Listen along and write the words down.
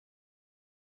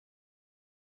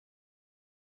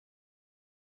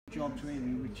jobs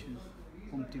really, which has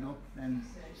bumped it up. Then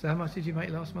So how much did you make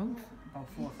last month? about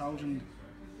 4,000,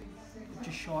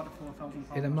 just short of 4,000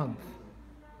 In a month?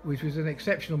 Which was an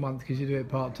exceptional month because you do it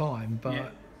part time, but Yeah.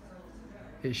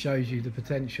 it shows you the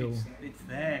potential. It's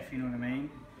there, if you know what I mean.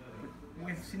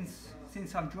 But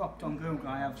since I've dropped on Google,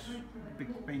 I have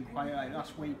been quiet. Like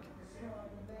last week,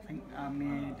 I think I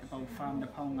made about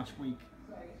 £500 last week.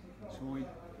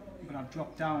 But I've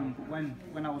dropped down. But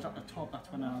when I was at the top,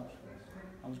 that's when I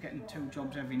was getting 2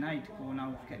 jobs every night, going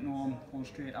out, getting home, going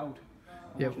straight out.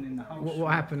 I wasn't in the house.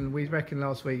 What happened? We reckon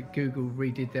last week Google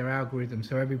redid their algorithm,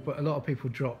 so a lot of people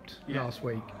dropped last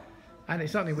week, and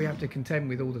it's something we have to contend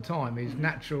with all the time. Is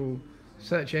natural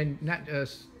search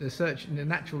the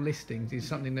natural listings is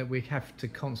something that we have to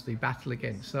constantly battle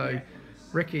against. So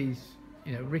Ricky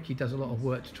does a lot of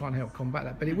work to try and help combat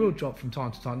that, but it will drop from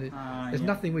time to time. There's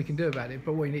nothing we can do about it,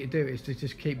 but what we need to do is to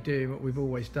just keep doing what we've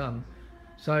always done.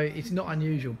 So it's not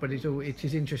unusual, but it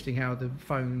is interesting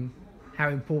how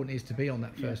important it is to be on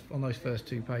on those first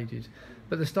 2 pages.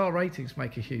 But the star ratings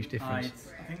make a huge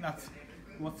difference. I think that's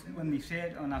when they say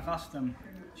it, and I've asked them,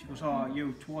 she goes, "Oh,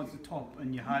 you towards the top,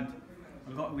 and you had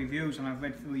a lot of reviews, and I've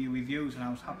read through your reviews, and I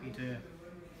was happy to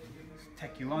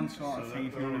take you on," sort of thing,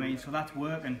 if you know what I mean. So that's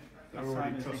working. They're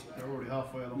already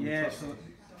halfway along the trust.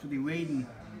 So they're reading,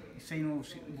 you see,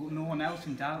 no one else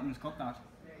in Darlington's got that,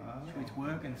 so it's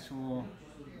working. So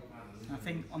I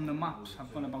think on the maps,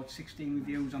 I've got about 16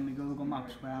 reviews on the Google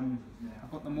Maps, where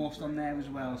I've got the most on there as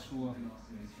well. So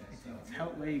it's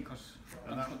helped me because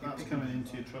that's coming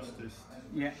into your trustist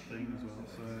thing as well.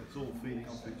 So it's all feeding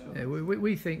off each other.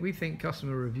 Yeah, we think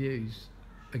customer reviews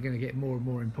are going to get more and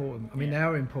more important. I mean, they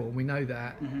are important. We know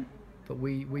that. But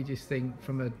we just think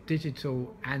from a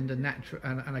digital and a natural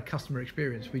and a customer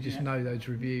experience, we just know those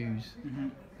reviews.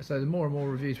 So the more and more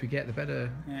reviews we get, the better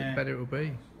it will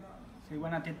be. See,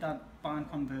 when I did that barn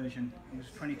conversion, it was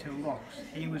 22 locks.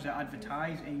 He was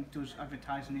he does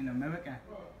advertising in America,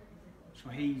 so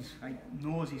he's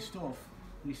knows his stuff.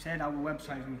 And he said our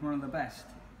website was one of the best.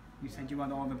 He said you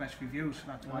had all the best reviews, so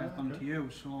that's why I've gone to you.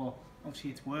 So obviously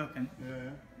it's working.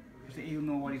 Because he'll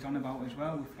know what he's on about as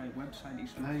well with website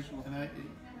stuff. And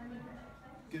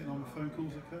getting on with phone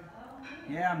calls, okay?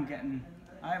 Yeah,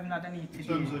 I haven't had any in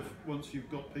terms of once you've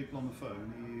got people on the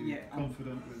phone, are you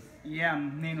confident with? Yeah,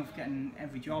 I'm near enough getting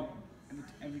every job.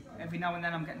 Every now and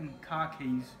then I'm getting car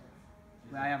keys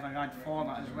where I have a rad for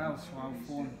that as well, so I'll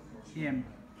phone him,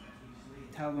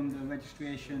 tell them the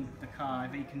registration, the car,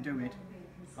 if he can do it.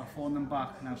 I'll phone them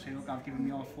back and I'll say, look, I've given him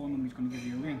your phone number, he's going to give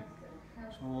you a ring.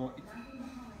 So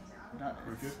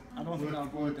I don't think I'll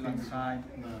go to that side.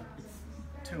 No.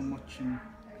 It's too much, and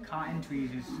car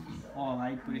entries is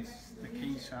alright, but it's the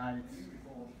key side.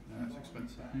 It's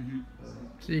expensive.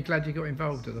 So you're glad you got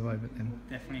involved at the moment then?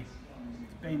 Definitely.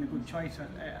 It's been a good choice.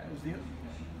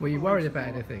 Were you worried about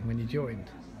anything when you joined?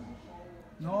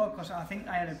 No, because I think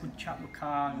I had a good chat with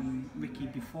Carl and Ricky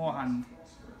beforehand,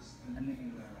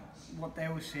 and what they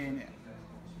were saying,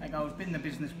 I was been in the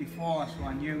business before, so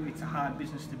I knew it's a hard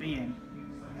business to be in.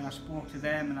 And I spoke to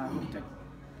them, and I looked at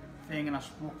the thing, and I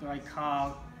spoke to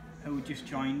Carl, who had just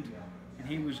joined, and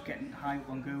he was getting high up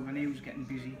on Google, and he was getting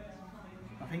busy.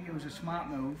 I think it was a smart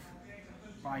move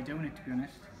by doing it, to be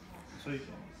honest. So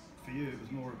for you, it was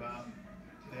more about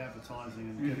the advertising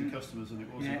and getting customers, and it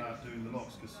wasn't about doing the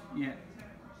locks.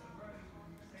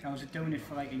 So I was doing it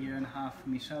for like 1.5 years for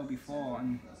myself before,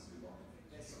 and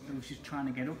I was just trying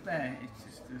to get up there. It's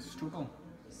just a struggle.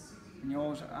 And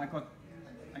I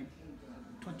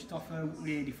touched off a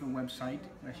lady for a website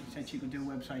where she said she could do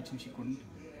websites and she couldn't.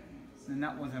 And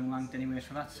that wasn't ranked anyway,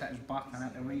 so that set us back and I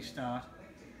had to restart.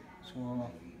 So.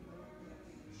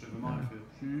 Bit of a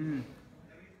minefield.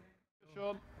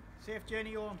 Sean. Safe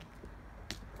journey home.